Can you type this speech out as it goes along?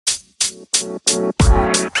Good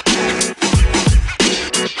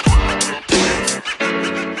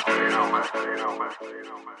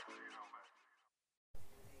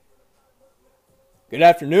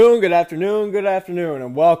afternoon,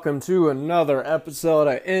 and welcome to another episode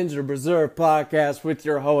of Injured Reserve Podcast with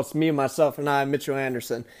your host, me, myself, and I, Mitchell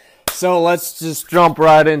Anderson. So let's just jump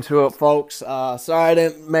right into it, folks. Sorry I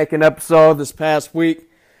didn't make an episode this past week.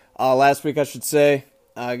 Last week, I should say.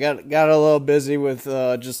 I got a little busy with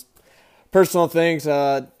just personal things.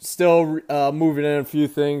 Still moving in a few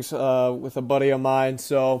things with a buddy of mine,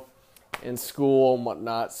 so in school and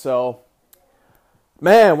whatnot. So,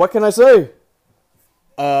 man, what can I say?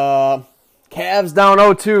 Cavs down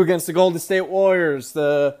 0-2 against the Golden State Warriors.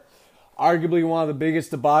 Arguably one of the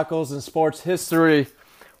biggest debacles in sports history,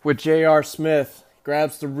 with J.R. Smith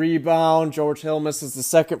grabs the rebound. George Hill misses the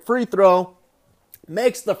second free throw,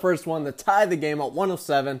 makes the first one to tie the game at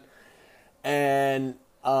 107, and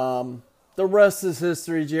the rest is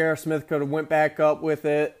history. J.R. Smith could have went back up with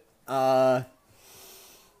it. I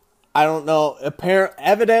don't know.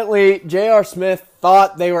 Evidently, J.R. Smith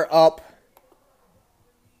thought they were up.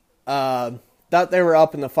 Thought they were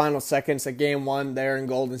up in the final seconds of Game 1 there in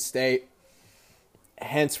Golden State.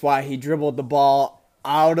 Hence why he dribbled the ball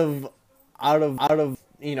out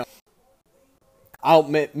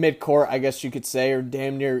midcourt, I guess you could say, or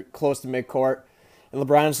damn near close to midcourt. And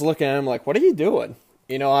LeBron's looking at him like, "What are you doing?"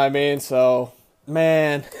 You know what I mean? So,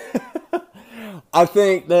 man, I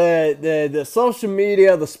think the social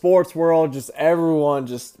media, the sports world, just everyone,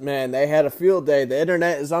 man, they had a field day. The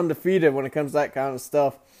internet is undefeated when it comes to that kind of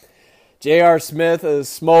stuff. J.R. Smith is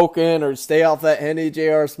smoking, or stay off that Henny,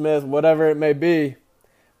 J.R. Smith, whatever it may be.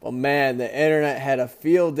 But man, the internet had a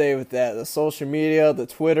field day with that. The social media, the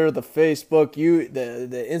Twitter, the Facebook,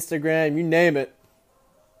 the Instagram, you name it.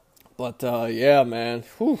 But yeah, man.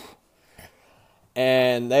 Whew.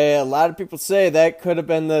 And a lot of people say that could have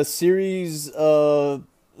been the series that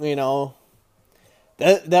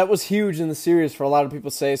was huge in the series for a lot of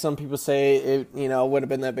people. Some people say it would have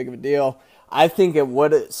been that big of a deal. I think it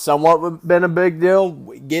would have somewhat been a big deal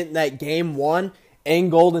getting that Game 1 in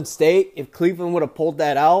Golden State if Cleveland would have pulled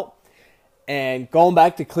that out. And going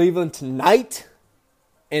back to Cleveland tonight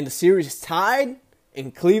and the series tied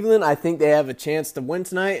in Cleveland, I think they have a chance to win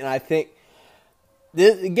tonight. And I think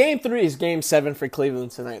the Game 3 is Game 7 for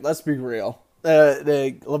Cleveland tonight. Let's be real.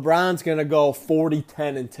 LeBron's going to go 40,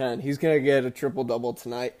 10, and 10. He's going to get a triple-double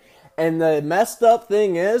tonight. And the messed up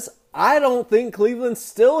thing is, I don't think Cleveland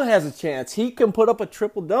still has a chance. He can put up a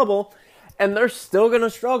triple-double, and they're still going to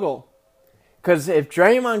struggle. Because if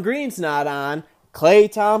Draymond Green's not on, Klay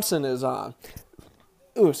Thompson is on.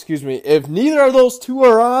 Ooh, excuse me. If neither of those two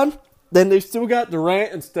are on, then they still got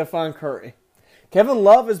Durant and Stephon Curry. Kevin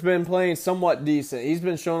Love has been playing somewhat decent. He's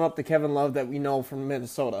been showing up the Kevin Love that we know from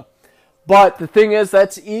Minnesota. But the thing is,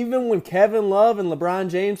 that's even when Kevin Love and LeBron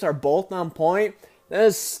James are both on point, that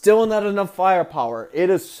is still not enough firepower. It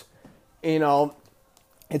is,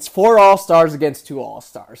 it's 4 All-Stars against 2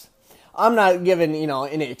 All-Stars. I'm not giving,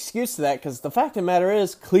 any excuse to that, because the fact of the matter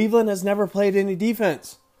is, Cleveland has never played any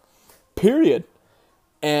defense. Period.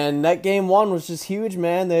 And that Game 1 was just huge,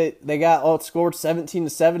 man. They got outscored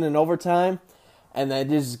 17-7 in overtime, and they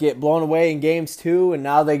just get blown away in Games 2, and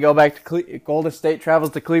now they go back to Golden State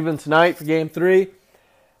travels to Cleveland tonight for Game 3.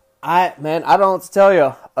 I don't know what to tell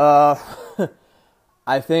you.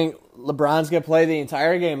 I think LeBron's going to play the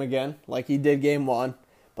entire game again, like he did Game 1.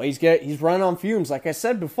 But he's running on fumes. Like I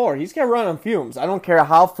said before, he's going to run on fumes. I don't care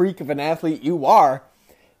how freak of an athlete you are.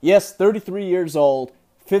 Yes, 33 years old,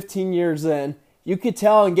 15 years in. You could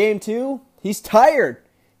tell in Game 2, he's tired.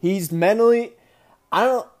 He's mentally,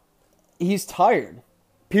 he's tired.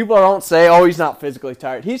 People don't say, oh, he's not physically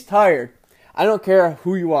tired. He's tired. I don't care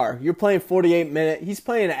who you are. You're playing 48 minutes. He's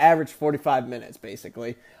playing an average 45 minutes,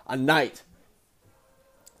 basically, a night.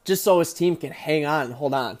 Just so his team can hang on and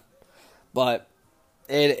hold on. But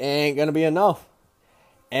it ain't going to be enough.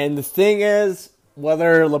 And the thing is,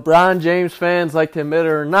 whether LeBron James fans like to admit it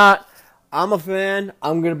or not, I'm a fan.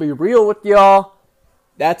 I'm going to be real with y'all.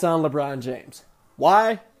 That's on LeBron James.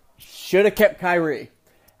 Why? Should have kept Kyrie.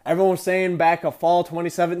 Everyone was saying back in fall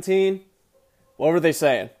 2017, what were they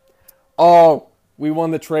saying? Oh, we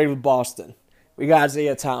won the trade with Boston. We got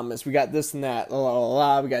Isaiah Thomas. We got this and that. La, la, la,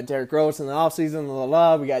 la. We got Derrick Rose in the offseason. La, la,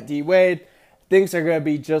 la. We got D-Wade. Things are going to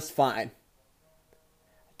be just fine.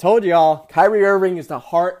 I told y'all, Kyrie Irving is the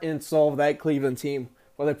heart and soul of that Cleveland team,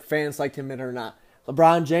 whether fans like to admit it or not.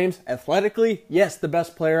 LeBron James, athletically, yes, the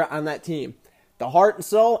best player on that team. The heart and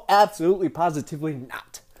soul, absolutely, positively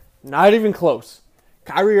not. Not even close.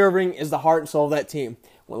 Kyrie Irving is the heart and soul of that team.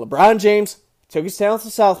 When LeBron James took his talents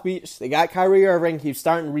to South Beach. They got Kyrie Irving. He's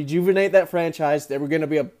starting to rejuvenate that franchise. They were going to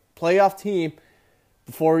be a playoff team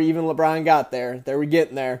before even LeBron got there. They were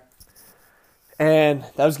getting there. And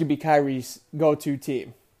that was going to be Kyrie's go-to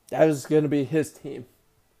team. That was going to be his team.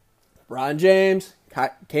 LeBron James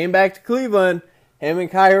came back to Cleveland. Him and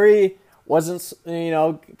Kyrie wasn't,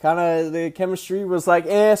 kind of the chemistry was like,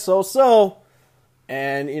 so.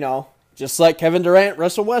 And, just like Kevin Durant,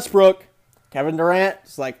 Russell Westbrook, Kevin Durant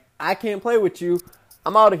is like, I can't play with you.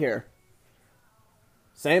 I'm out of here.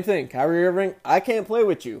 Same thing. Kyrie Irving, I can't play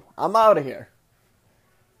with you. I'm out of here.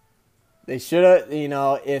 They should have,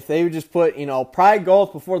 if they would just put, pride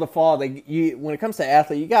goes before the fall. When it comes to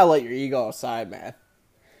athlete, you got to let your ego aside, man.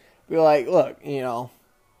 Be like, look, well,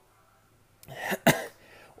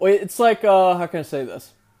 it's like, how can I say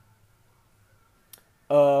this?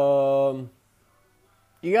 You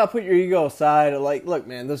got to put your ego aside. Like, look,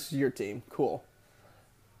 man, this is your team. Cool.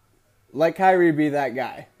 Let Kyrie be that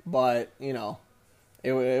guy. But,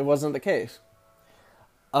 it wasn't the case.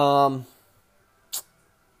 Down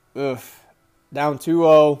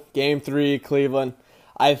 2-0, Game 3, Cleveland.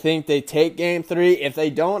 I think they take Game 3. If they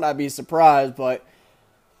don't, I'd be surprised. But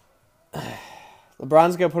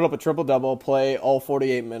LeBron's going to put up a triple-double, play all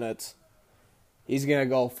 48 minutes. He's going to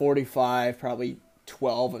go 45, probably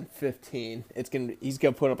 12 and 15. He's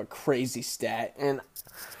going to put up a crazy stat. And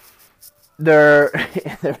they're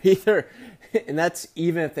either, and that's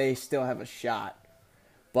even if they still have a shot.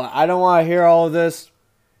 But I don't want to hear all of this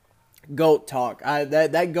GOAT talk.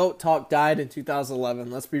 That GOAT talk died in 2011.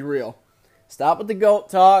 Let's be real. Stop with the GOAT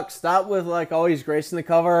talk. Stop with he's gracing the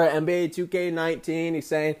cover of NBA 2K19. He's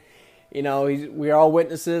saying, we're all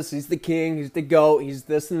witnesses. He's the king. He's the GOAT. He's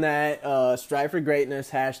this and that. Strive for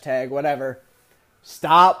greatness. Hashtag whatever.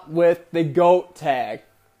 Stop with the GOAT tag.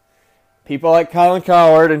 People like Colin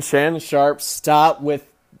Cowherd and Shannon Sharp, stop with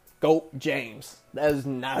GOAT James. That is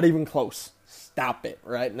not even close. Stop it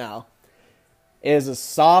right now. It is a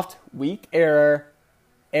soft, weak era,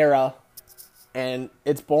 and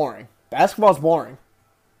it's boring. Basketball's boring.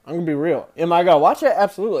 I'm going to be real. Am I going to watch it?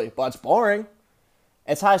 Absolutely. But it's boring.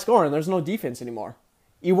 It's high scoring. There's no defense anymore.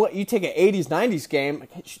 You take an 80s, 90s game.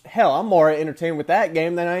 Hell, I'm more entertained with that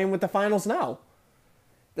game than I am with the finals now.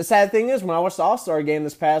 The sad thing is, when I watched the All-Star game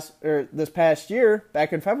this past year,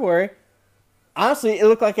 back in February, honestly, it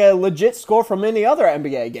looked like a legit score from any other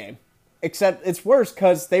NBA game. Except it's worse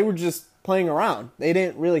because they were just playing around. They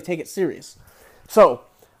didn't really take it serious. So,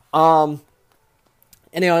 not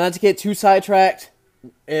to get too sidetracked,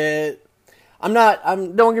 don't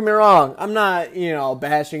get me wrong, I'm not,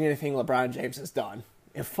 bashing anything LeBron James has done.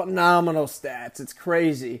 Phenomenal stats. It's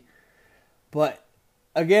crazy. But,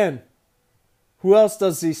 again, who else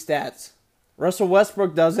does these stats? Russell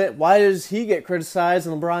Westbrook does it. Why does he get criticized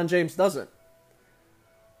and LeBron James doesn't?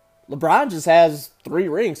 LeBron just has 3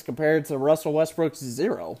 rings compared to Russell Westbrook's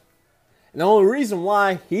 0. And the only reason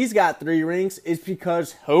why he's got 3 rings is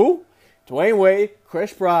because who? Dwayne Wade,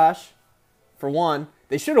 Chris Bosh, for one.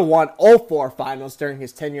 They should have won all 4 finals during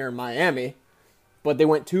his tenure in Miami, but they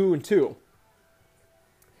went 2-2.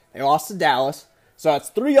 They lost to Dallas, so that's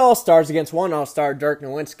 3 All-Stars against 1 All-Star, Dirk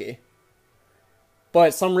Nowitzki.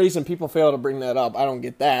 But some reason people fail to bring that up. I don't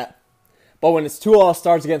get that. But when it's 2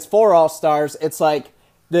 All-Stars against 4 All-Stars, it's like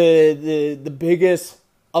the biggest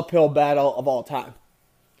uphill battle of all time.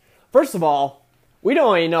 First of all, we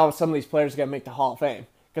don't even know if some of these players are going to make the Hall of Fame.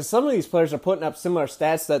 Because some of these players are putting up similar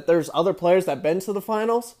stats that there's other players that have been to the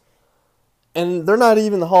finals, and they're not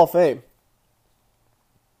even the Hall of Fame.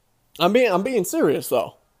 I'm being serious,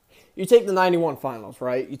 though. You take the 91 finals,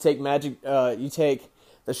 right? You take you take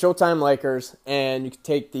the Showtime Lakers, and you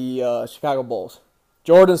take the Chicago Bulls.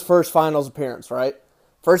 Jordan's first finals appearance, right?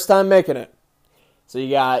 First time making it. So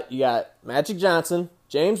you got Magic Johnson,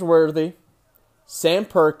 James Worthy, Sam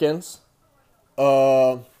Perkins,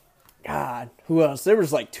 God, who else? There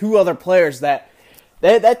was 2 other players that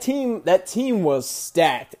team was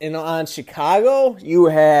stacked. And on Chicago, you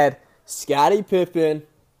had Scottie Pippen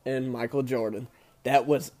and Michael Jordan. That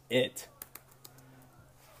was it.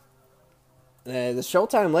 The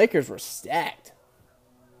Showtime Lakers were stacked.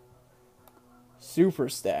 Super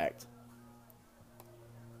stacked.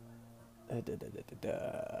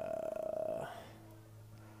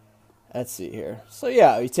 Let's see here. So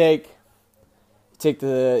yeah, you take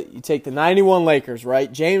the 91 Lakers, right?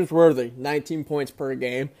 James Worthy, 19 points per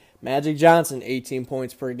game. Magic Johnson, 18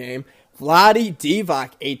 points per game. Vlade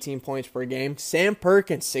Divac, 18 points per game. Sam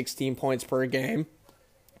Perkins, 16 points per game.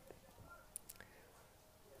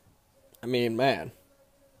 I mean, man.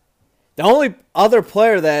 The only other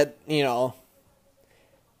player that,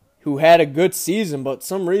 who had a good season, but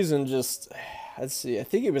some reason just, let's see, I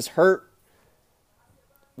think he was hurt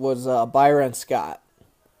was Byron Scott.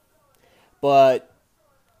 But,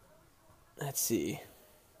 let's see.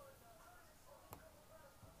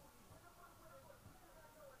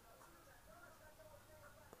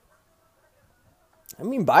 I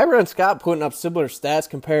mean, Byron Scott putting up similar stats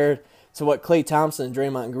compared to what Klay Thompson and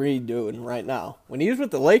Draymond Green doing right now. When he was with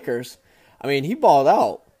the Lakers, I mean, he balled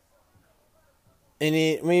out. And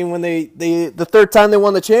when the third time they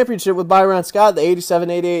won the championship with Byron Scott, the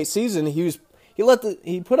 87-88 season,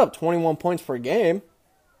 he put up 21 points per game.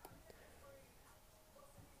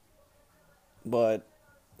 But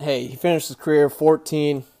hey, he finished his career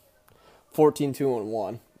 14,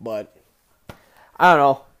 2-1. But I don't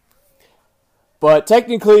know. But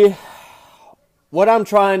technically, what I'm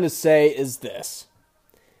trying to say is this.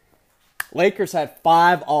 Lakers had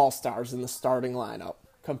 5 All-Stars in the starting lineup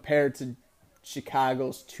compared to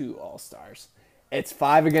Chicago's 2 All-Stars. It's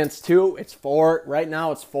 5 against 2. It's 4. Right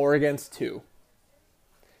now, it's 4 against 2.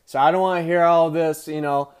 So I don't want to hear all this,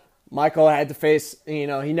 Michael had to face, he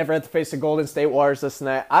never had to face the Golden State Warriors, this and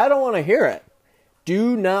that. I don't want to hear it.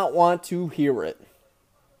 Do not want to hear it.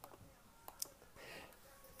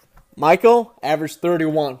 Michael averaged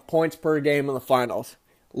 31 points per game in the finals,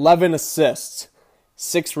 11 assists,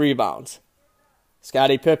 6 rebounds.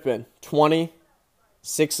 Scottie Pippen, 20,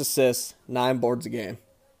 6 assists, 9 boards a game.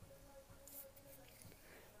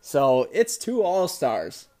 So it's 2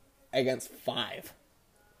 All-Stars against 5.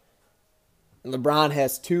 And LeBron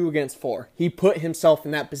has 2 against 4. He put himself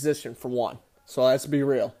in that position for 1. So let's be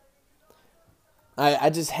real. I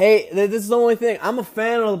just hate, this is the only thing. I'm a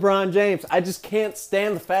fan of LeBron James. I just can't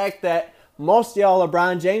stand the fact that most of y'all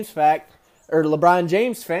LeBron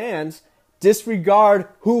James fans disregard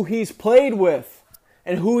who he's played with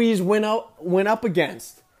and who he's went up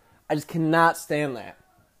against. I just cannot stand that.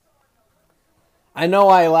 I know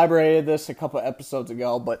I elaborated this a couple episodes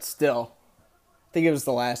ago, but still, I think it was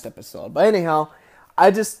the last episode. But anyhow,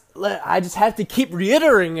 I just have to keep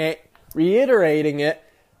reiterating it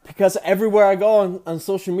because everywhere I go on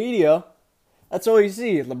social media, that's all you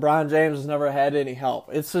see. LeBron James has never had any help.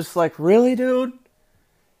 It's just like, really, dude?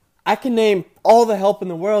 I can name all the help in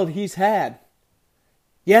the world he's had.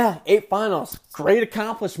 Yeah, 8 finals. Great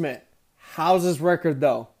accomplishment. How's his record,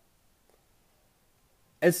 though?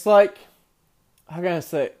 It's like, how can I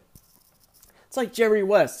say it? It's like Jerry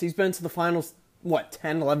West. He's been to the finals,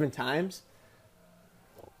 10, 11 times?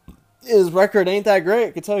 His record ain't that great,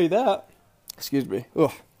 I can tell you that. Excuse me.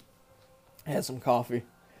 Ugh. I had some coffee.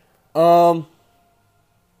 I don't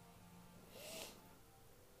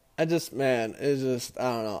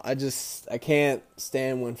know. I can't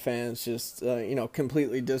stand when fans just,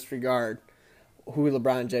 completely disregard who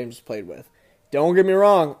LeBron James played with. Don't get me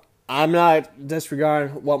wrong. I'm not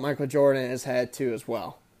disregarding what Michael Jordan has had too as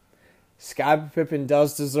well. Scottie Pippen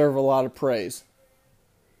does deserve a lot of praise.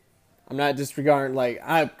 I'm not disregarding,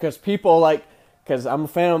 because I'm a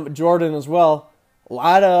fan of Jordan as well. A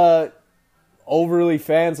lot of overly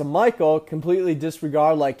fans of Michael completely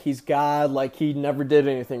disregard he's God, he never did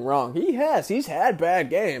anything wrong. He's had bad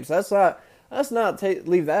games. Let's not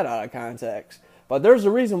leave that out of context. But there's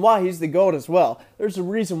a reason why he's the GOAT as well. There's a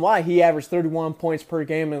reason why he averaged 31 points per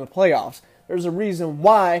game in the playoffs. There's a reason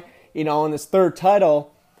why, in his third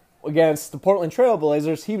title against the Portland Trail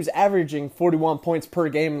Blazers, he was averaging 41 points per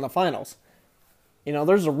game in the finals.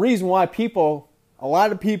 There's a reason why a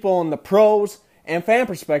lot of people in the pros and fan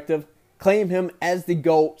perspective claim him as the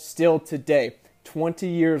GOAT still today, 20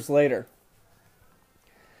 years later.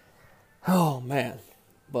 Oh, man.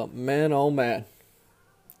 But man, oh, man.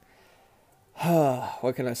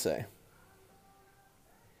 What can I say?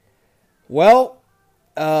 Well,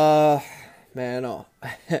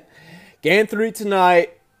 Game 3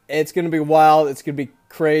 tonight. It's going to be wild. It's going to be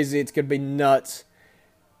crazy. It's going to be nuts.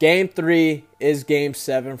 Game 3 is Game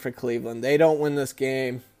 7 for Cleveland. They don't win this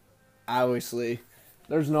game, obviously.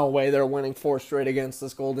 There's no way they're winning 4 straight against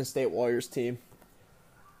this Golden State Warriors team.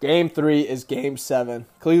 Game 3 is Game 7.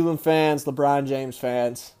 Cleveland fans, LeBron James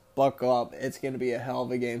fans, buckle up. It's going to be a hell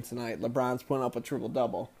of a game tonight. LeBron's putting up a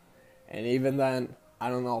triple-double. And even then, I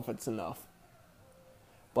don't know if it's enough.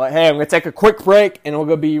 But hey, I'm going to take a quick break, and we're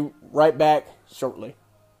going to be right back shortly.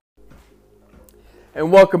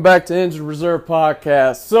 And welcome back to Injured Reserve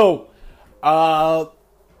Podcast. So,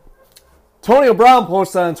 Antonio Brown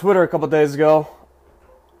posted on Twitter a couple days ago,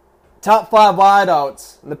 top 5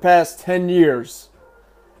 wideouts in the past 10 years.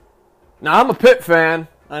 Now, I'm a Pitt fan.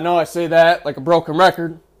 I know I say that like a broken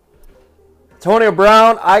record. Antonio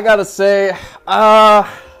Brown, I got to say, top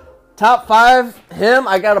 5, him,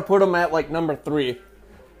 I got to put him at number 3.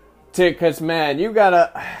 Because, man, you got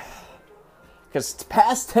to, because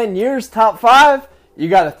past 10 years, top 5, you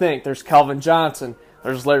got to think. There's Calvin Johnson,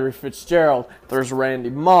 There's Larry Fitzgerald. There's Randy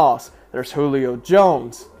Moss. There's Julio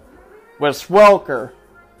Jones. Wes Welker.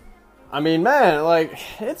 I mean, man, like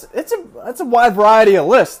it's a wide variety of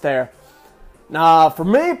lists there. Now, for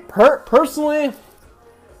me personally,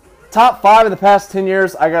 top 5 of the past 10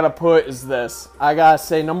 years I gotta put is this. I gotta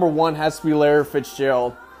say number 1 has to be Larry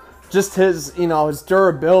Fitzgerald. Just his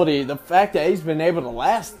durability, the fact that he's been able to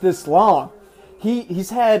last this long. He's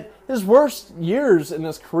had his worst years in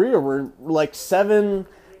his career were like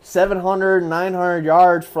 700, 900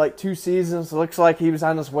 yards for like 2 seasons. It looks like he was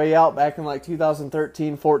on his way out back in like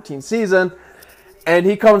 2013-14 season. And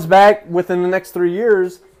he comes back within the next 3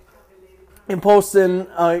 years and posts in,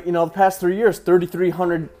 the past 3 years,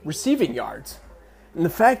 3,300 receiving yards. And the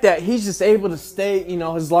fact that he's just able to stay,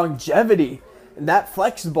 his longevity and that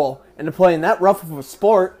flexible and to play in that rough of a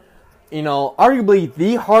sport, arguably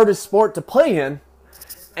the hardest sport to play in,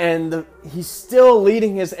 and he's still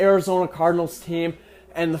leading his Arizona Cardinals team.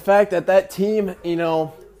 And the fact that team,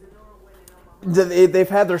 they've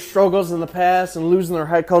had their struggles in the past and losing their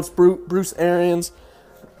head coach Bruce Arians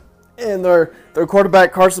and their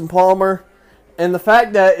quarterback Carson Palmer. And the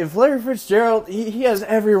fact that if Larry Fitzgerald, he has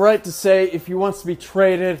every right to say if he wants to be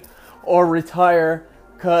traded or retire,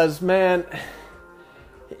 because, man,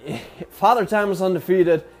 Father Time is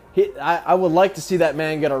undefeated. I would like to see that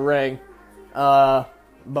man get a ring.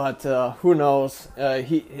 But who knows?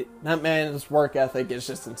 That man's work ethic is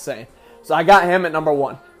just insane. So I got him at number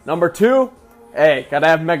 1. Number 2, gotta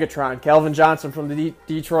have Megatron, Calvin Johnson from the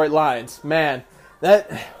Detroit Lions. Man,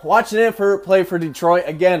 watching him play for Detroit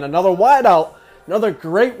again, another wideout, another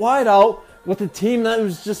great wideout with a team that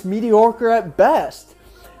was just mediocre at best.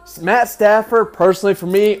 Matt Stafford, personally for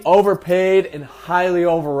me, overpaid and highly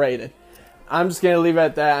overrated. I'm just gonna leave it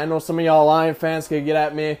at that. I know some of y'all Lion fans can get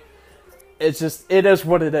at me. It is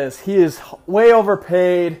what it is. He is way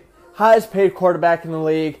overpaid, highest paid quarterback in the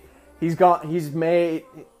league. He's brought the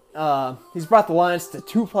Lions to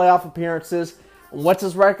 2 playoff appearances. And what's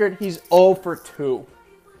his record? He's 0 for 2.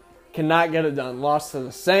 Cannot get it done. Lost to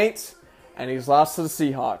the Saints, and he's lost to the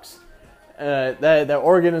Seahawks. The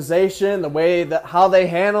organization, the way how they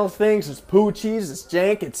handle things, it's poo cheese, it's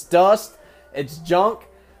jank, it's dust, it's junk.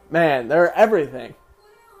 Man, they're everything.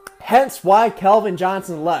 Hence why Calvin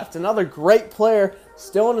Johnson left. Another great player,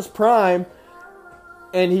 still in his prime,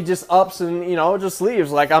 and he just ups and, just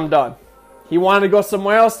leaves like, I'm done. He wanted to go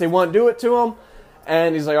somewhere else. They wouldn't do it to him,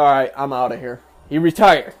 and he's like, all right, I'm out of here. He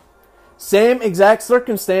retired. Same exact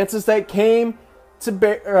circumstances that came to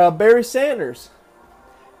Barry Sanders.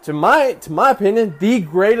 To my opinion, the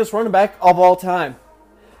greatest running back of all time.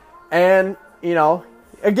 And,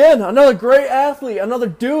 again, another great athlete, another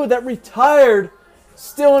dude that retired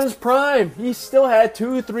still in his prime. He still had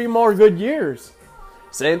 2-3 more good years.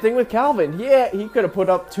 Same thing with Calvin. Yeah, he could have put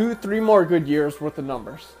up 2-3 more good years worth of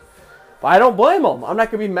numbers. But I don't blame him. I'm not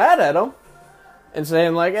going to be mad at him and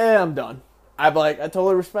saying like, I'm done. I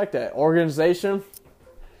totally respect that. Organization,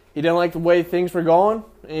 he didn't like the way things were going,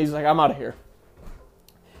 and he's like, I'm out of here.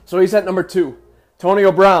 So he's at number 2.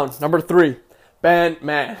 Antonio Brown, number 3.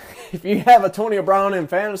 Man, if you have Antonio Brown in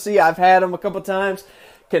fantasy, I've had him a couple times.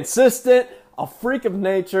 Consistent, a freak of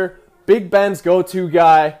nature, Big Ben's go-to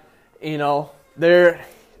guy. They're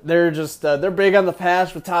big on the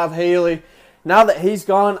pass with Todd Haley. Now that he's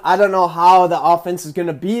gone, I don't know how the offense is going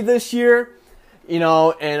to be this year.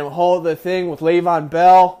 And whole the thing with Le'Veon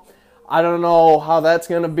Bell, I don't know how that's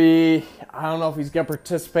going to be. I don't know if he's going to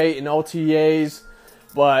participate in OTAs,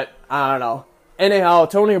 but I don't know. Anyhow,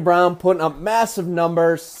 Antonio Brown putting up massive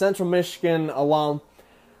numbers, Central Michigan alum.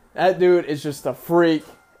 That dude is just a freak,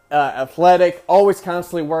 athletic, always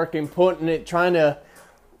constantly working, trying to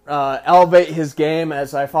elevate his game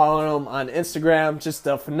as I follow him on Instagram. Just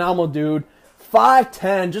a phenomenal dude.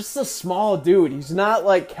 5'10", just a small dude. He's not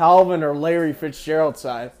like Calvin or Larry Fitzgerald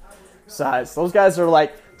size. Those guys are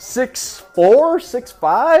like 6'4",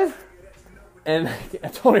 6'5", and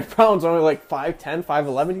Antonio Brown's only like 5'10",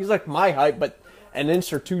 5'11". He's like my height, but an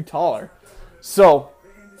inch or 2 taller. So,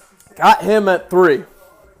 got him at 3.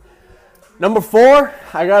 Number 4,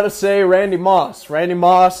 I gotta say Randy Moss. Randy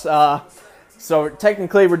Moss, so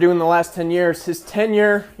technically we're doing the last 10 years. His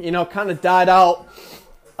tenure, kind of died out.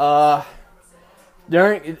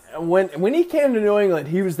 When he came to New England,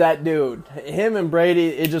 he was that dude. Him and Brady,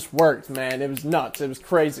 it just worked, man. It was nuts. It was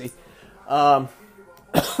crazy.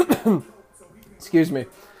 Excuse me.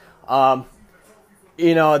 That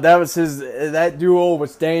duo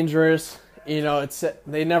was dangerous.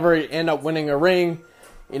 They never end up winning a ring.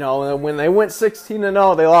 When they went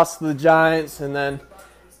 16-0, they lost to the Giants, and then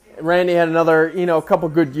Randy had another, couple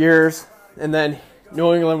good years, and then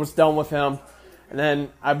New England was done with him. And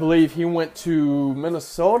then I believe he went to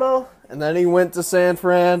Minnesota, and then he went to San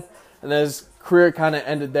Fran, and then his career kind of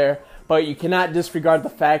ended there. But you cannot disregard the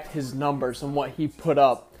fact his numbers and what he put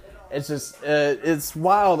up. It's just it's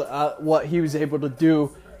wild what he was able to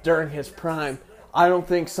do during his prime. I don't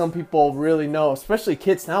think some people really know, especially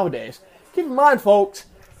kids nowadays. Keep in mind, folks,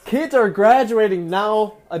 kids are graduating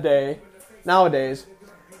nowadays.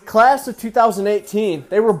 Class of 2018,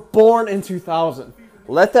 they were born in 2000.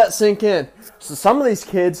 Let that sink in. So some of these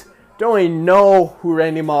kids don't even know who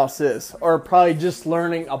Randy Moss is, or probably just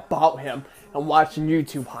learning about him and watching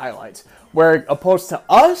YouTube highlights. Where opposed to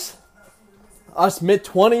us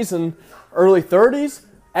mid-20s and early 30s,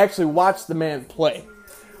 actually watch the man play.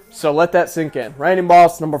 So let that sink in. Randy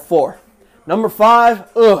Moss, number 4. Number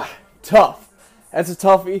 5, tough. That's a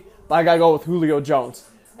toughie, but I got to go with Julio Jones.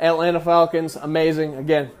 Atlanta Falcons, amazing.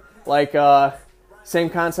 Again, like same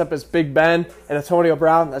concept as Big Ben and Antonio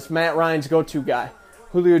Brown. That's Matt Ryan's go-to guy.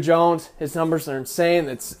 Julio Jones, his numbers are insane.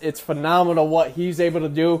 It's phenomenal what he's able to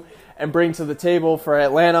do and bring to the table for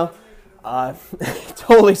Atlanta.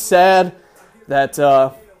 Totally sad that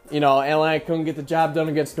Atlanta couldn't get the job done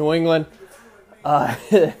against New England. At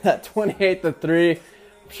 28-3, I'm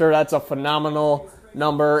sure that's a phenomenal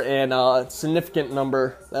number and a significant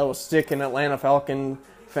number that will stick in Atlanta Falcon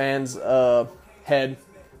fans' head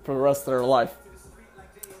for the rest of their life.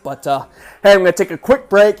 But hey, I'm going to take a quick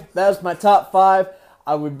break. That was my top 5.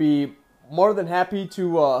 I would be more than happy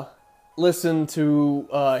to listen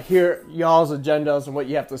to hear y'all's agendas and what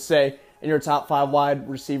you have to say in your top 5 wide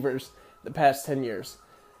receivers the past 10 years.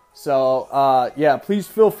 So, please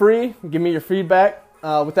feel free. Give me your feedback.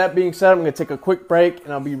 With that being said, I'm going to take a quick break,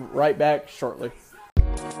 and I'll be right back shortly.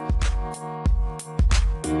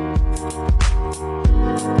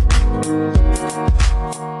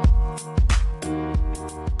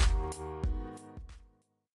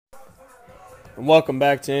 And welcome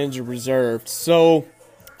back to Injured Reserved. So,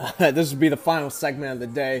 this will be the final segment of the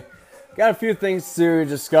day. Got a few things to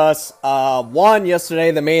discuss. One,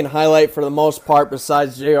 yesterday, the main highlight for the most part,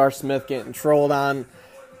 besides J.R. Smith getting trolled on,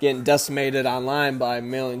 getting decimated online by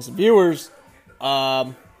millions of viewers,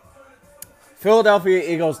 Philadelphia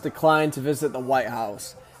Eagles declined to visit the White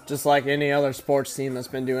House, just like any other sports team that's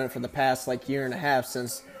been doing it for the past year and a half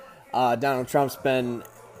since Donald Trump's been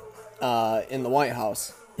in the White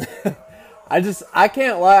House. I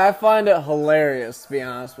can't lie. I find it hilarious, to be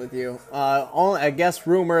honest with you. I guess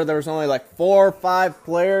there was only 4 or 5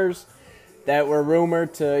 players that were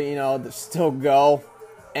rumored to still go.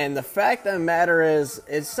 And the fact of the matter is,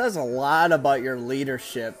 it says a lot about your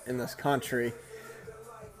leadership in this country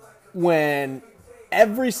when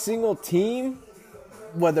every single team,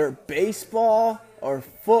 whether baseball or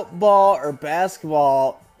football or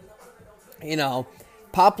basketball,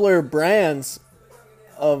 popular brands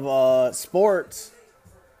of sports,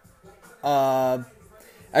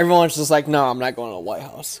 everyone's just like, no, I'm not going to the White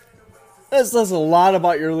House. This says a lot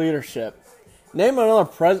about your leadership. Name another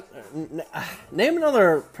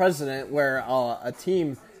president where a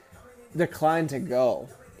team declined to go.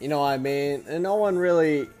 You know what I mean? And no one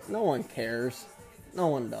cares. No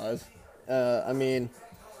one does.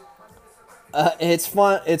 It's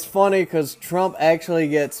funny because Trump actually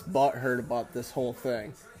gets butthurt about this whole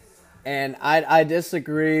thing. And I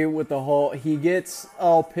disagree with the whole, he gets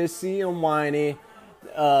all pissy and whiny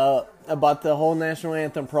about the whole national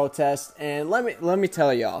anthem protest. And let me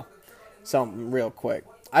tell y'all something real quick.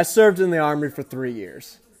 I served in the Army for 3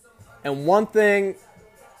 years. And one thing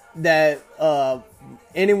that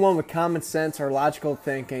anyone with common sense or logical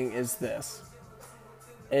thinking is this.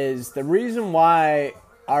 Is the reason why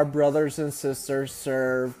our brothers and sisters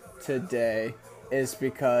serve today is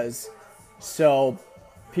because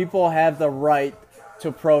people have the right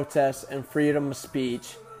to protest and freedom of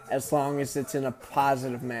speech as long as it's in a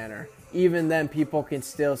positive manner. Even then, people can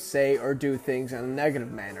still say or do things in a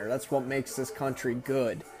negative manner. That's what makes this country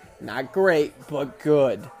good. Not great, but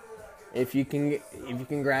good. If you can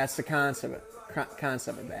grasp the concept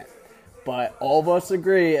of that. But all of us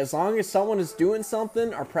agree, as long as someone is doing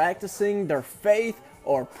something or practicing their faith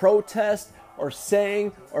or protest or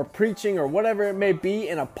saying or preaching or whatever it may be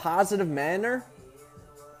in a positive manner,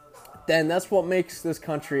 then that's what makes this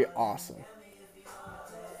country awesome.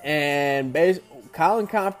 And Colin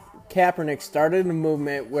Kaepernick started a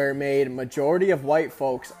movement where it made a majority of white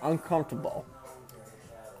folks uncomfortable.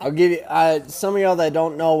 I'll give you some of y'all that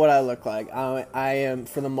don't know what I look like. I am,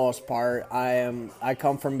 for the most part, I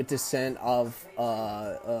come from a descent of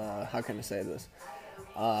how can I say this?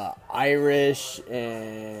 Irish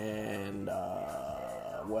and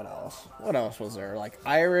what else? What else was there?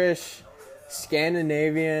 Irish,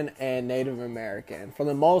 Scandinavian and Native American. For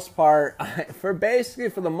the most part, for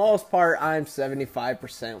the most part, I'm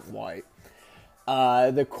 75% white.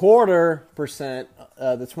 The quarter percent,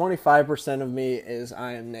 the 25% of me is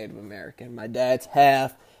I am Native American. My dad's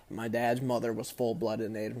half. My dad's mother was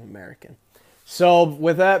full-blooded Native American. So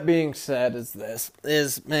with that being said,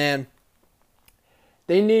 man,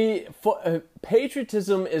 they need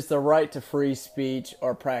patriotism is the right to free speech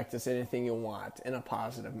or practice anything you want in a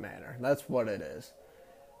positive manner. That's what it is.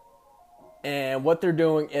 And what they're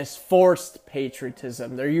doing is forced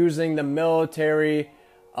patriotism. They're using the military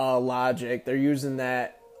logic. They're using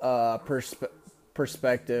that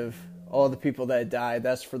perspective. All the people that died,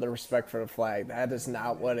 that's for the respect for the flag. That is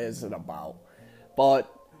not what it is about.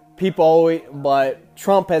 But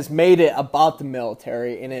Trump has made it about the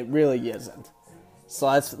military, and it really isn't. So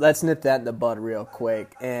let's nip that in the bud real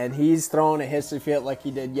quick. And he's throwing a hissy fit like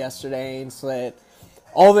he did yesterday and said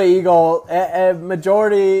all the ego, a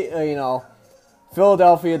majority,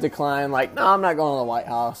 Philadelphia declined, like, no, I'm not going to the White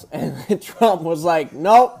House. And Trump was like,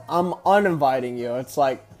 nope, I'm uninviting you. It's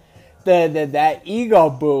like that ego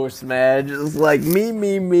boost, man. Just like me.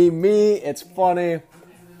 It's funny.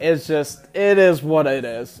 It's just, it is what it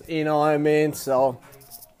is. You know what I mean? So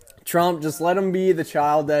Trump, just let him be the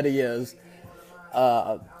child that he is.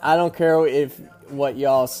 I don't care what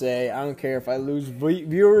y'all say. I don't care if I lose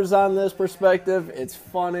viewers on this perspective. It's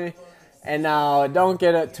funny. And now, don't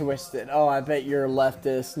get it twisted. Oh, I bet you're a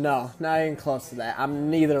leftist. No, not even close to that.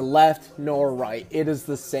 I'm neither left nor right. It is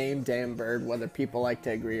the same damn bird, whether people like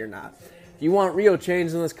to agree or not. If you want real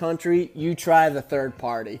change in this country, you try the third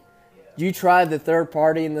party. You try the third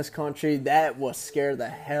party in this country, that will scare the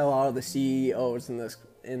hell out of the CEOs in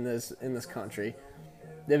this country.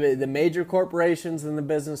 The major corporations and the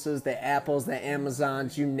businesses, the Apples, the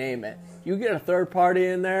Amazons, you name it. You get a third party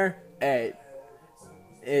in there, hey,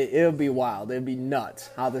 it'll be wild. It'll be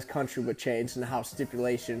nuts how this country would change and how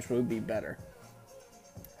stipulations would be better.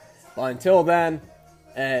 But until then,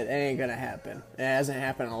 it ain't going to happen. It hasn't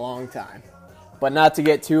happened in a long time. But not to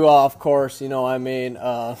get too off course, you know what I mean?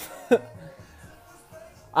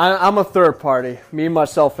 I'm a third party. Me,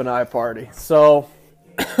 myself, and I party. So,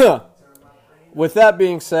 with that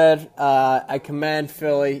being said, I commend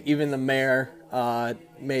Philly. Even the mayor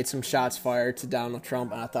made some shots fired to Donald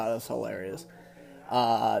Trump, and I thought it was hilarious.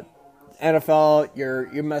 NFL,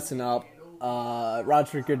 you're messing up.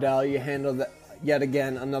 Roger Goodell, you handled yet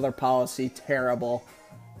again another policy terrible.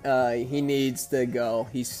 He needs to go.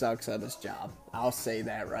 He sucks at his job. I'll say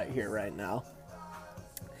that right here, right now.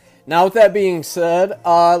 Now, with that being said,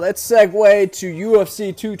 let's segue to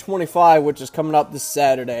UFC 225, which is coming up this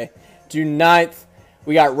Saturday, June 9th.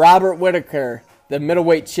 We got Robert Whittaker, the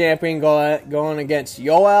middleweight champion, going against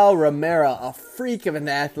Yoel Romero, a freak of an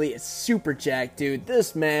athlete, a super jacked dude.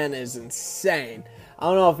 This man is insane. I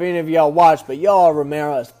don't know if any of y'all watched, but Yoel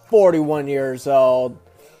Romero is 41 years old,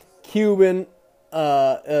 Cuban.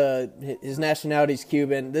 His nationality is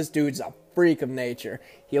Cuban. This dude's a freak of nature.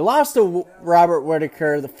 He lost to Robert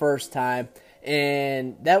Whittaker the first time,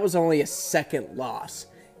 and that was only his second loss.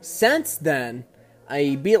 Since then,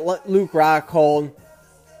 he beat Luke Rockhold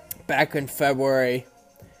back in February.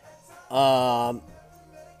 So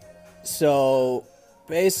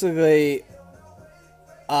basically,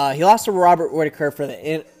 he lost to Robert Whittaker for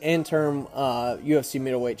the interim UFC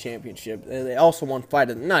middleweight championship. And they also won Fight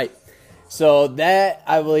of the Night. So that,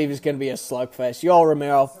 I believe, is going to be a slugfest. Yoel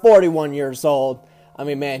Romero, 41 years old. I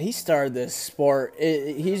mean, man, he started this sport.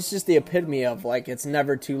 He's just the epitome of, like, it's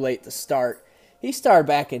never too late to start. He started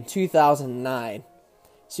back in 2009.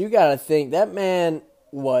 So you got to think, that man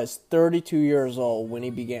was 32 years old when he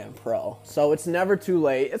began pro. So it's never too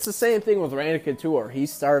late. It's the same thing with Randy Couture. He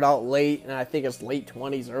started out late, and I think it's late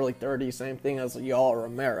 20s, early 30s, same thing as Yoel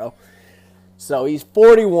Romero. So he's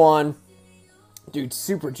 41. Dude,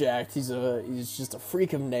 super jacked. He's just a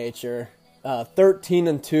freak of nature.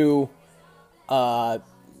 13-2.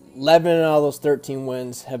 11 out of those 13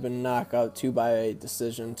 wins have been knockout, 2 by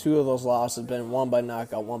decision. 2 of those losses have been 1 by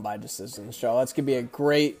knockout, 1 by decision. So that's gonna be a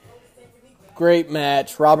great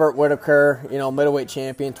match. Robert Whittaker, middleweight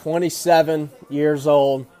champion, 27 years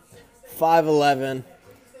old, 5'11",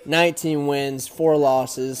 19 wins, 4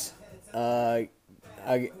 losses. A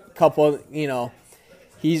couple,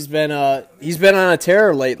 He's been on a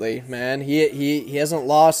tear lately, man. He hasn't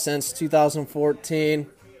lost since 2014.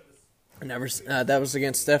 That was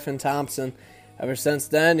against Stephen Thompson. Ever since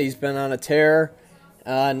then, he's been on a tear,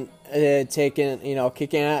 kicking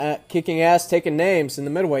ass, taking names in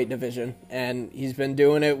the middleweight division, and he's been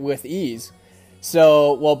doing it with ease.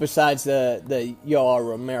 So, well, besides the Yoel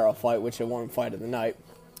Romero fight, which I won Fight of the Night,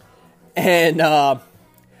 and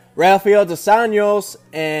Rafael dos Anjos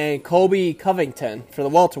and Colby Covington for the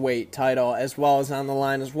welterweight title, as well as on the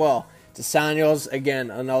line as well. Dos Anjos,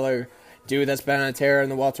 again, another dude that's been on a tear in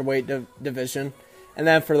the welterweight division. And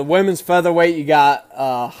then for the women's featherweight, you got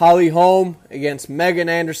Holly Holm against Megan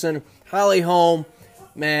Anderson. Holly Holm,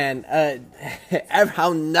 man,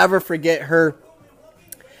 I'll never forget her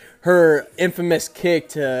infamous kick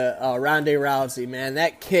to Ronda Rousey. Man,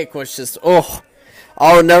 that kick was just,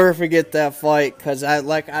 I'll never forget that fight, because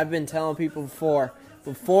I've been telling people before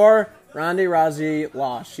Ronda Rousey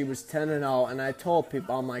lost, she was 10-0, and I told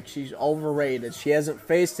people, I'm like, she's overrated. She hasn't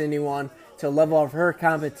faced anyone to the level of her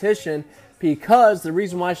competition, because the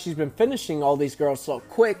reason why she's been finishing all these girls so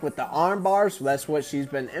quick with the arm bars, that's what she's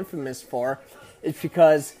been infamous for, is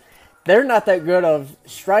because they're not that good of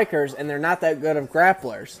strikers, and they're not that good of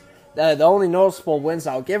grapplers. The only noticeable wins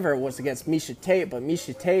I'll give her was against Miesha Tate, but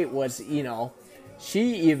Miesha Tate was,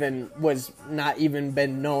 she even was not even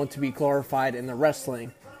been known to be glorified in the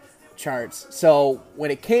wrestling charts. So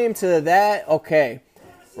when it came to that, okay,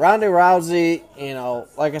 Ronda Rousey,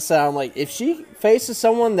 like I said, I'm like, if she faces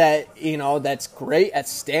someone that, that's great at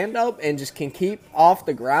stand-up and just can keep off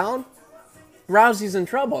the ground, Rousey's in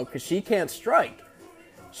trouble because she can't strike.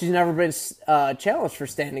 She's never been challenged for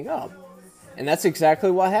standing up. And that's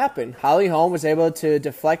exactly what happened. Holly Holm was able to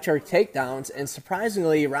deflect her takedowns, and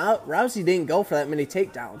surprisingly, Rousey didn't go for that many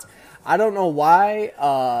takedowns. I don't know why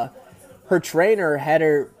her trainer had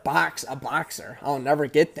her box a boxer. I'll never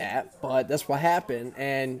get that, but that's what happened.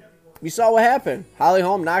 And you saw what happened. Holly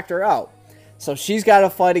Holm knocked her out. So she's got a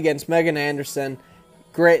fight against Megan Anderson.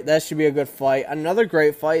 Great, that should be a good fight. Another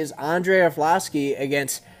great fight is Andrei Arlovski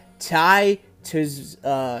against Tai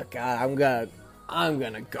I'm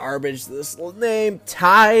gonna garbage this name.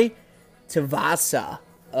 Tai Tuivasa.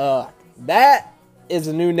 That is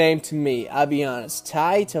a new name to me, I'll be honest.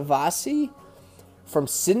 Tai Tuivasa from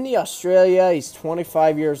Sydney, Australia. He's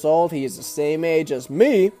 25 years old. He is the same age as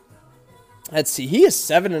me. Let's see, he is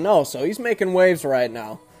 7-0, so he's making waves right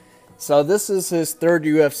now. So this is his third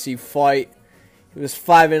UFC fight. He was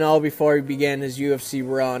 5-0 before he began his UFC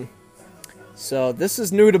run. So this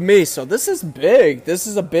is new to me. So this is big. This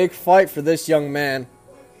is a big fight for this young man.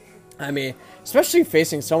 I mean, especially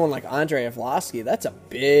facing someone like Andrei Arlovski. That's a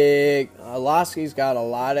big... Arlovski's got a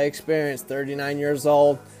lot of experience. 39 years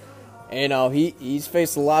old. He's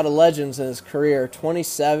faced a lot of legends in his career.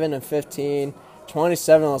 27-15.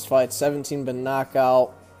 27 of those fights. 17 been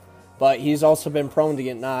knockout. But he's also been prone to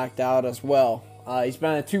get knocked out as well. He's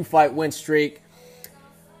been on a 2-fight win streak.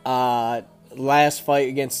 Last fight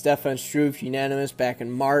against Stefan Struve, unanimous back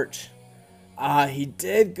in March. He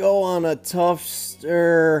did go on a tough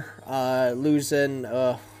stir, losing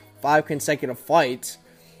 5 consecutive fights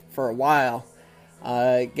for a while.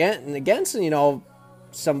 Against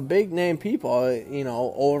some big name people,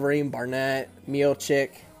 Overeem, Barnett, Miocic,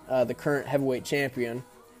 the current heavyweight champion,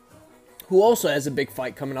 who also has a big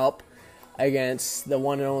fight coming up against the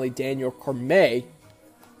one and only Daniel Cormier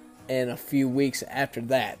in a few weeks after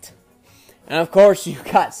that. And, of course, you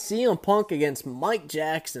got CM Punk against Mike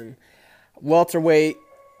Jackson, welterweight.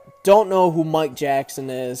 Don't know who Mike Jackson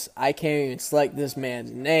is. I can't even select this man's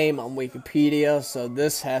name on Wikipedia, so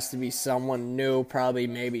this has to be someone new, probably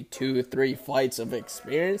maybe 2-3 fights of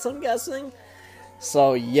experience, I'm guessing.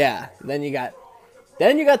 So, yeah. Then you got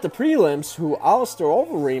the prelims, who Alistair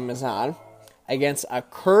Overeem is on, against a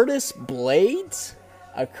Curtis Blades.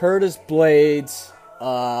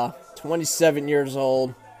 27 years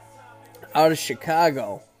old. Out of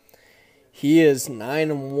Chicago. He is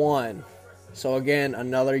 9-1. So again,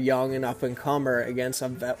 another young and up-and-comer against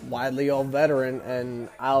a widely old veteran and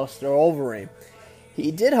Alistair Overeem.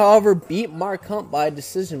 He did, however, beat Mark Hunt by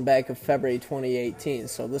decision back in February 2018.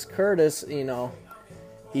 So this Curtis,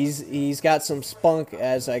 he's got some spunk,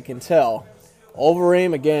 as I can tell.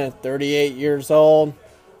 Overeem, again, 38 years old.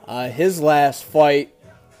 His last fight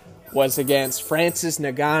was against Francis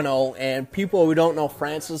Ngannou, and people who don't know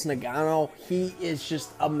Francis Ngannou, he is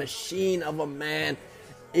just a machine of a man.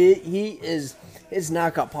 His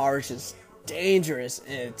knockout power is just dangerous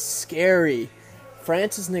and it's scary.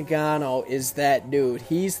 Francis Ngannou is that dude.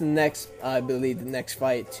 He's the next, I believe, the next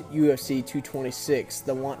fight, UFC 226,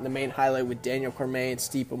 the main highlight with Daniel Cormier and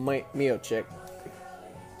Stipe Miocic.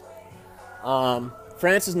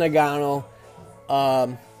 Francis Ngannou,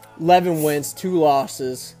 11 wins, 2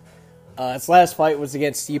 losses. His last fight was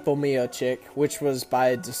against Stipe Miocic, which was by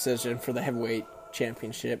a decision for the heavyweight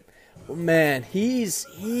championship. But man, his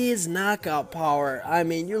knockout power. I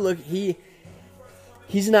mean,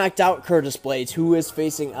 he's knocked out Curtis Blades, who is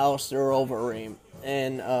facing Alistair Overeem,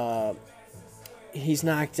 and he's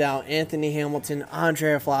knocked out Anthony Hamilton,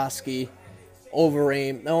 Andrei Arlovski,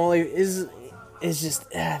 Overeem. The only is just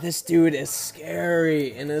this dude is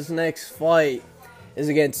scary, and his next fight is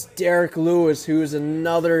against Derek Lewis, who is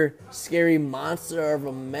another scary monster of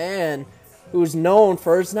a man who's known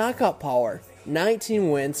for his knockout power.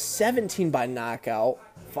 19 wins, 17 by knockout,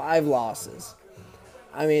 5 losses.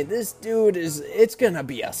 I mean, this dude it's going to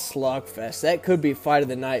be a slugfest. That could be fight of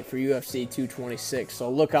the night for UFC 226, so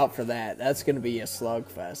look out for that. That's going to be a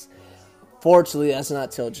slugfest. Fortunately, that's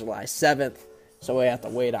not till July 7th, so we have to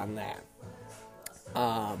wait on that.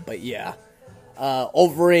 But yeah,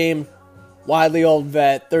 Overeem, widely old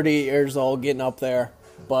vet, 38 years old, getting up there.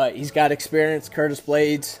 But he's got experience. Curtis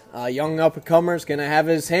Blades, young up-and-comer, is going to have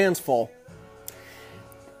his hands full.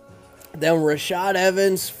 Then Rashad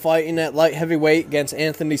Evans fighting at light heavyweight against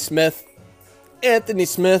Anthony Smith. Anthony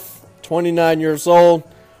Smith, 29 years old.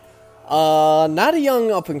 Not a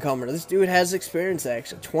young up-and-comer. This dude has experience,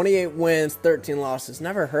 actually. 28 wins, 13 losses.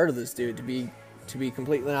 Never heard of this dude, to be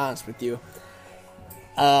completely honest with you.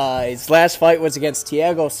 His last fight was against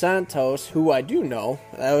Thiago Santos, who I do know.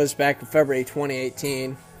 That was back in February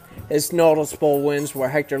 2018. His noticeable wins were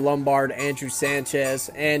Hector Lombard, Andrew Sanchez,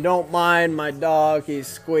 and don't mind my dog, he's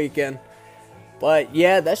squeaking. But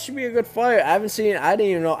yeah, that should be a good fight. I didn't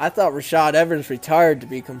even know. I thought Rashad Evans retired, to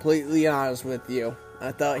be completely honest with you.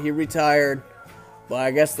 I thought he retired, but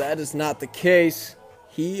I guess that is not the case.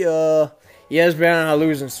 He has been on a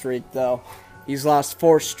losing streak, though. He's lost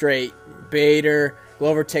 4 straight. Bader,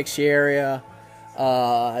 Glover Teixeira,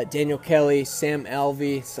 Daniel Kelly, Sam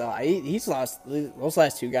Alvey. So he's lost those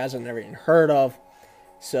last 2 guys I've never even heard of.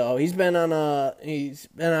 So he's been on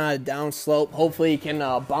a down slope. Hopefully he can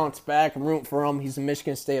bounce back. I'm rooting for him. He's a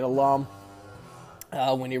Michigan State alum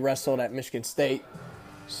when he wrestled at Michigan State.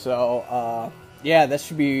 So yeah, that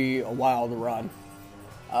should be a wild run.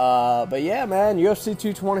 But yeah, man, UFC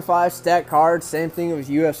 225 stat card. Same thing with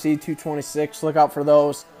UFC 226. Look out for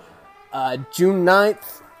those. June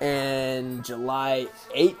 9th and July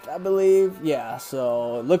 8th, I believe. Yeah,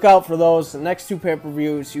 so look out for those. The next 2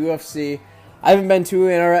 pay-per-views, UFC. I haven't been too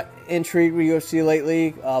intrigued with UFC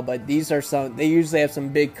lately, but these are some. They usually have some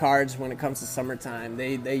big cards when it comes to summertime.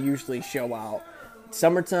 They usually show out.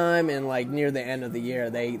 Summertime and like near the end of the year,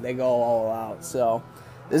 they go all out. So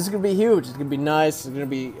this is gonna be huge. It's gonna be nice. It's gonna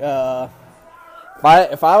be.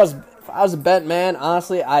 If I was a bet man,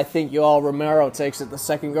 honestly, I think Yoel Romero takes it the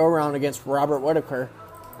second go around against Robert Whitaker.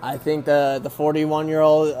 I think the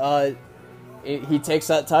 41-year-old he takes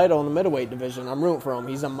that title in the middleweight division. I'm rooting for him.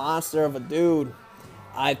 He's a monster of a dude.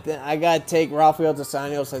 I gotta take Rafael dos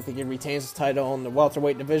Anjos. I think he retains his title in the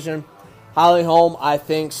welterweight division. Holly Holm, I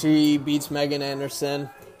think she beats Megan Anderson.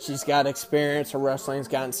 She's got experience. Her wrestling's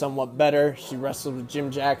gotten somewhat better. She wrestled with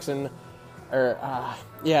Jim Jackson,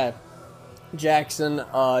 Jackson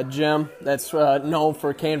gym that's known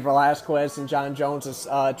for Cain Velasquez and John Jones'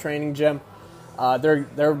 training gym.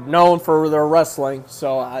 They're known for their wrestling,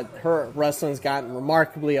 so her wrestling's gotten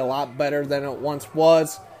remarkably a lot better than it once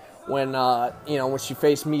was. When she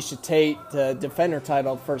faced Miesha Tate to defend her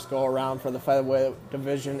title the first go around for the featherweight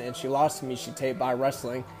division, and she lost to Miesha Tate by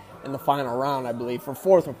wrestling in the final round, I believe. For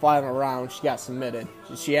 4th or final round, she got submitted.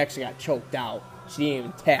 She actually got choked out. She didn't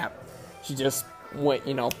even tap. She just went,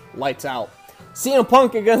 lights out. CM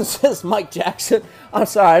Punk against this Mike Jackson. I'm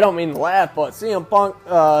sorry, I don't mean to laugh, but CM Punk,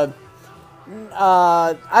 I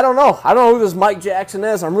don't know. I don't know who this Mike Jackson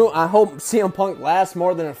is. I hope CM Punk lasts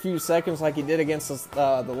more than a few seconds like he did against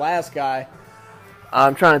the last guy.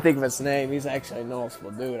 I'm trying to think of his name. He's actually a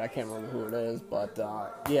noticeable dude. I can't remember who it is. But,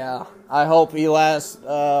 yeah, I hope he lasts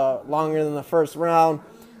longer than the first round.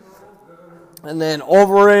 And then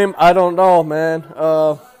Overeem, I don't know, man.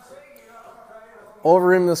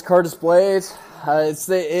 Overeem, this Curtis Blades. They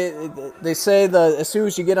say that as soon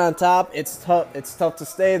as you get on top, it's tough to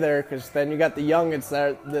stay there, because then you got the youngins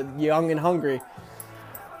there, the young and hungry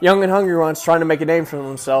ones trying to make a name for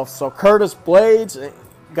themselves. So Curtis Blades,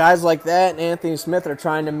 guys like that, and Anthony Smith are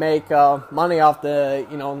trying to make money off the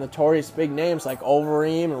notorious big names like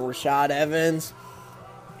Overeem and Rashad Evans,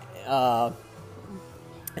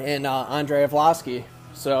 and Andrei Arlovski.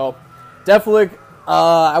 So definitely,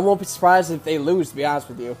 I won't be surprised if they lose, to be honest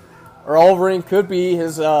with you. Or Overeem could be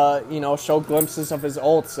his, show glimpses of his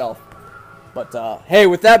old self. But, hey,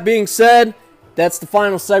 with that being said, that's the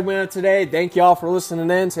final segment of today. Thank you all for listening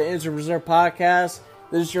in to Injured Reserve Podcast.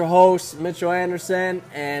 This is your host, Mitchell Anderson.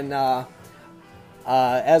 And,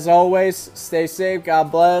 as always, stay safe,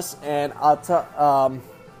 God bless. And I'll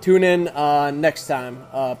tune in next time,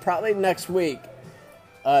 probably next week,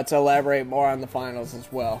 to elaborate more on the finals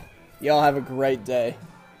as well. Y'all have a great day.